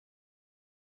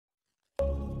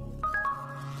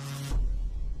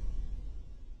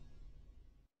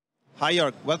Hi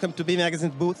Jörg, welcome to B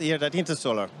Magazine's booth here at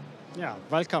Intersolar. Yeah,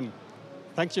 welcome.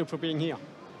 Thank you for being here.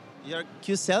 Jörg,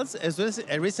 Qcells has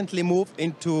recently moved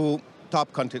into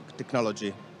TOPCon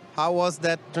technology. How was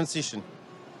that transition?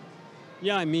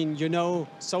 Yeah, I mean,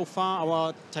 so far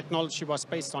our technology was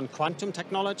based on quantum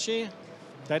technology.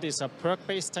 That is a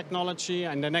PERC-based technology,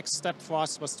 and the next step for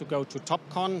us was to go to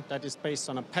TOPCon, that is based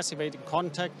on a passivating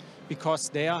contact, because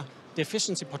there the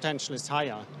efficiency potential is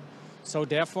higher. So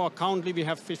therefore, currently we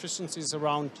have efficiencies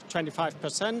around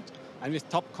 25%, and with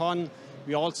TOPCon,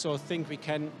 we also think we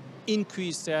can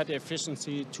increase the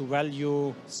efficiency to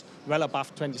values well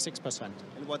above 26%.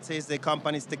 And what says the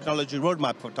company's technology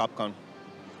roadmap for TOPCon?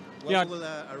 What will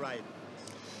arrive?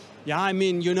 Yeah, I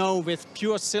mean, with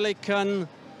pure silicon,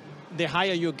 the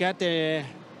higher you get,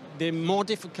 the more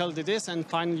difficult it is, and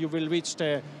finally you will reach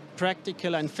the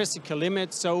practical and physical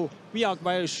limits. So we are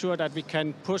very sure that we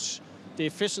can push the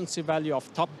efficiency value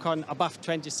of TOPCon above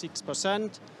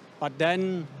 26%, but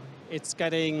then it's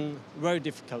getting very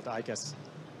difficult, I guess.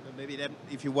 Maybe then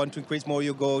if you want to increase more,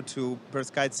 you go to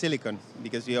perovskite-silicon,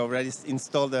 because you already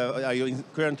installed, are you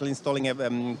currently installing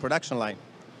a production line?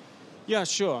 Yeah,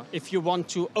 sure. If you want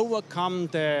to overcome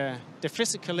the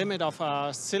physical limit of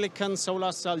a silicon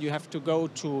solar cell, you have to go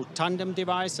to tandem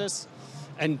devices.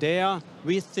 And there,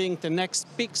 we think the next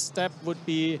big step would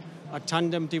be a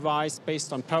tandem device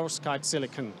based on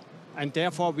perovskite-silicon. And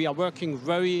therefore, we are working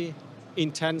very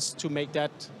intense to make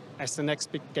that as the next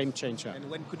big game changer.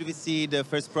 And when could we see the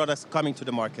first products coming to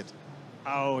the market?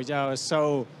 Oh, yeah.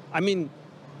 So, I mean,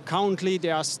 currently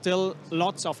there are still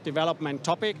lots of development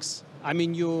topics. I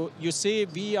mean, you see,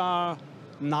 we are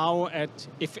now at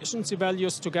efficiency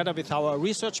values together with our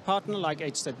research partner like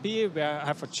HZB, where I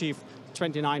have achieved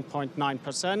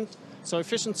 29.9%. So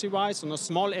efficiency-wise, in a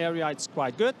small area, it's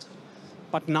quite good.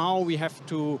 But now we have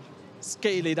to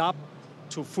scale it up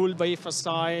to full wafer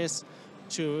size,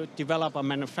 to develop a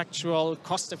manufactural,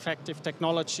 cost-effective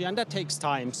technology, and that takes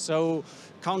time. So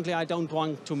currently, I don't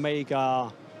want to make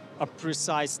a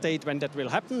precise date when that will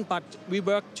happen, but we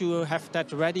work to have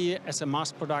that ready as a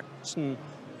mass production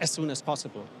as soon as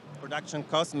possible. Production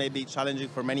costs may be challenging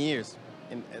for many years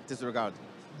in this regard.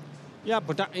 Yeah,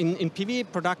 but in PV,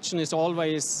 production is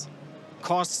always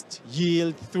cost,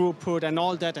 yield, throughput, and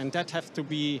all that, and that have to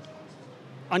be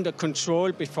under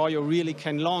control before you really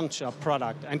can launch a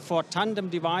product. And for tandem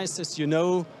devices,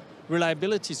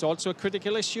 reliability is also a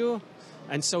critical issue,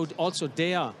 and so also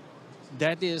there,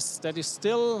 that is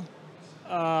still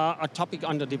a topic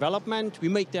under development. We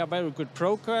make there very good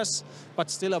progress, but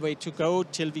still a way to go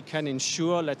till we can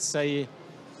ensure, let's say,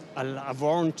 a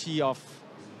warranty of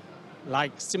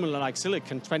similar like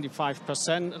silicon,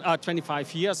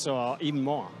 25 years or even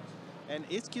more. And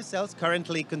is Qcells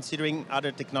currently considering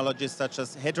other technologies such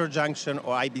as heterojunction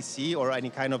or IBC or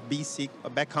any kind of BC or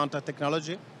back contact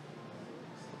technology?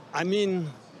 I mean,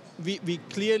 we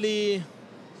clearly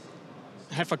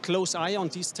have a close eye on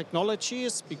these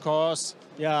technologies because,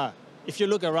 if you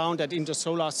look around at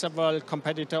Intersolar, several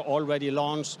competitors already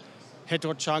launched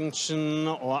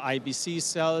heterojunction or IBC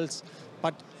cells,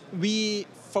 but we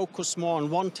focus more on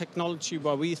one technology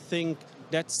where we think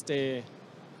that's the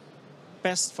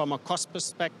best from a cost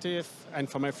perspective and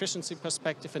from an efficiency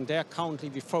perspective, and there currently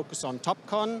we focus on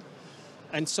TOPCon,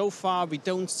 and so far we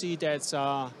don't see there's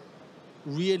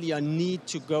really a need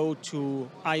to go to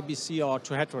IBC or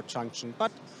to heterojunction,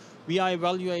 but we are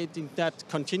evaluating that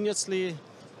continuously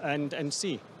and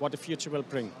see what the future will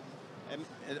bring.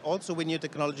 And also with new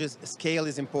technologies, scale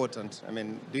is important. I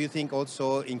mean, do you think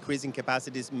also increasing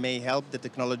capacities may help the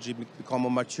technology become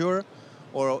more mature,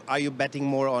 or are you betting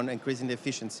more on increasing the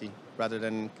efficiency rather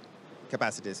than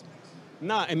capacities?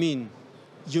 No, I mean,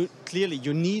 you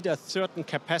need a certain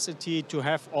capacity to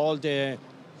have all the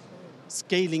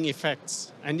scaling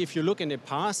effects. And if you look in the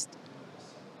past,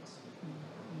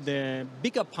 the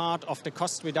bigger part of the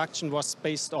cost reduction was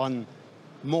based on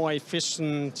more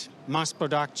efficient mass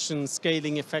production,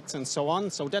 scaling effects, and so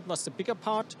on. So that was the bigger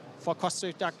part for cost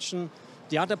reduction.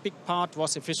 The other big part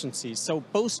was efficiency. So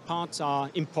both parts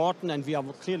are important, and we are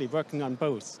clearly working on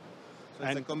both. So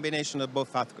it's a combination of both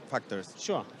factors.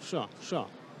 Sure.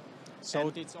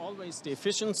 So it's always the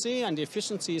efficiency, and the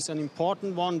efficiency is an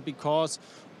important one because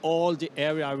all the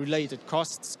area-related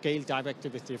costs scale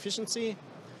directly with the efficiency.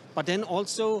 But then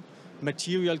also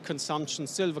material consumption,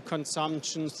 silver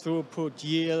consumption, throughput,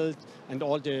 yield, and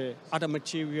all the other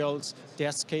materials,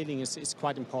 their scaling is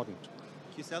quite important.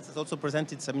 Qcells has also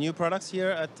presented some new products here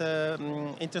at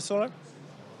Intersolar.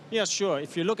 Yeah, sure.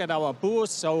 If you look at our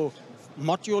booth, so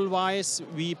module-wise,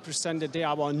 we presented there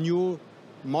our new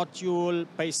module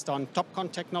based on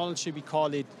TOPCon technology. We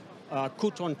call it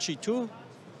Qcells G2.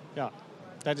 Yeah.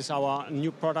 That is our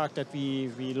new product that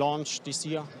we launched this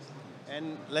year.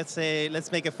 And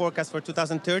let's make a forecast for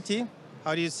 2030.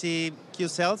 How do you see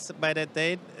Qcells by that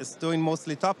date? Is doing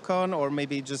mostly TOPCon or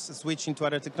maybe just switching to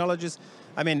other technologies?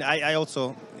 I mean, I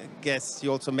also guess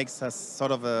you also make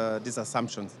sort of these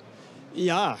assumptions.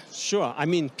 Yeah, sure. I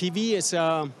mean, PV is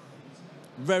a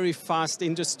very fast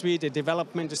industry. The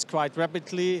development is quite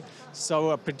rapidly. So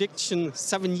a prediction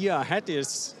 7 years ahead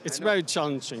it's very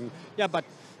challenging. Yeah, but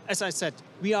as I said,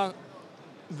 we are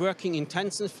working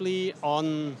intensively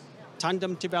on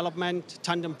tandem development,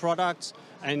 tandem products,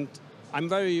 and I'm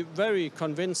very, very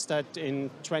convinced that in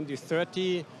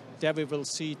 2030, there we will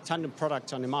see tandem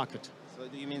products on the market. So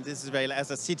do you mean this is very,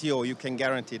 as a CTO, you can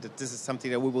guarantee that this is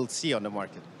something that we will see on the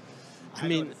market? I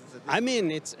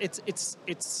mean, it's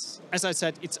as I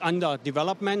said, it's under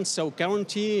development. So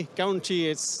guarantee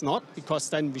it's not, because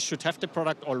then we should have the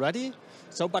product already.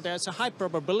 So, but there's a high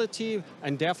probability,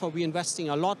 and therefore we're investing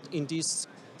a lot in this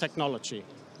technology.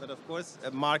 But of course,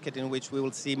 a market in which we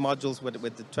will see modules with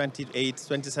the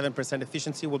 27%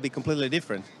 efficiency will be completely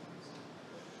different.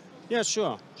 Yeah,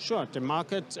 sure. The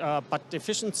market, but the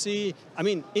efficiency, I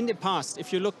mean, in the past,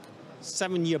 if you look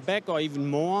 7 years back or even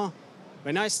more,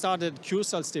 when I started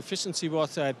Qcells, the efficiency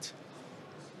was at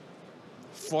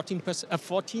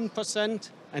 14%,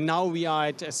 and now we are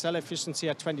at a cell efficiency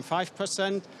at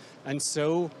 25%. And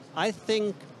so I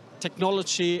think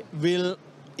technology will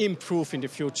improve in the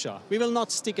future. We will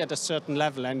not stick at a certain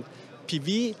level. And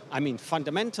PV, I mean,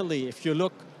 fundamentally, if you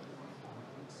look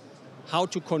how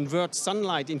to convert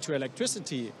sunlight into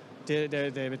electricity,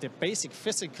 the basic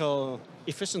physical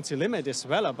efficiency limit is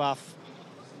well above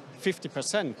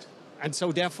 50%. And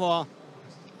so therefore,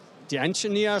 the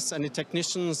engineers and the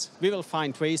technicians, we will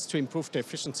find ways to improve the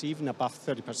efficiency even above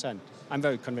 30%. I'm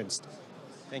very convinced.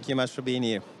 Thank you much for being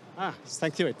here.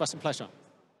 Thank you. It was a pleasure.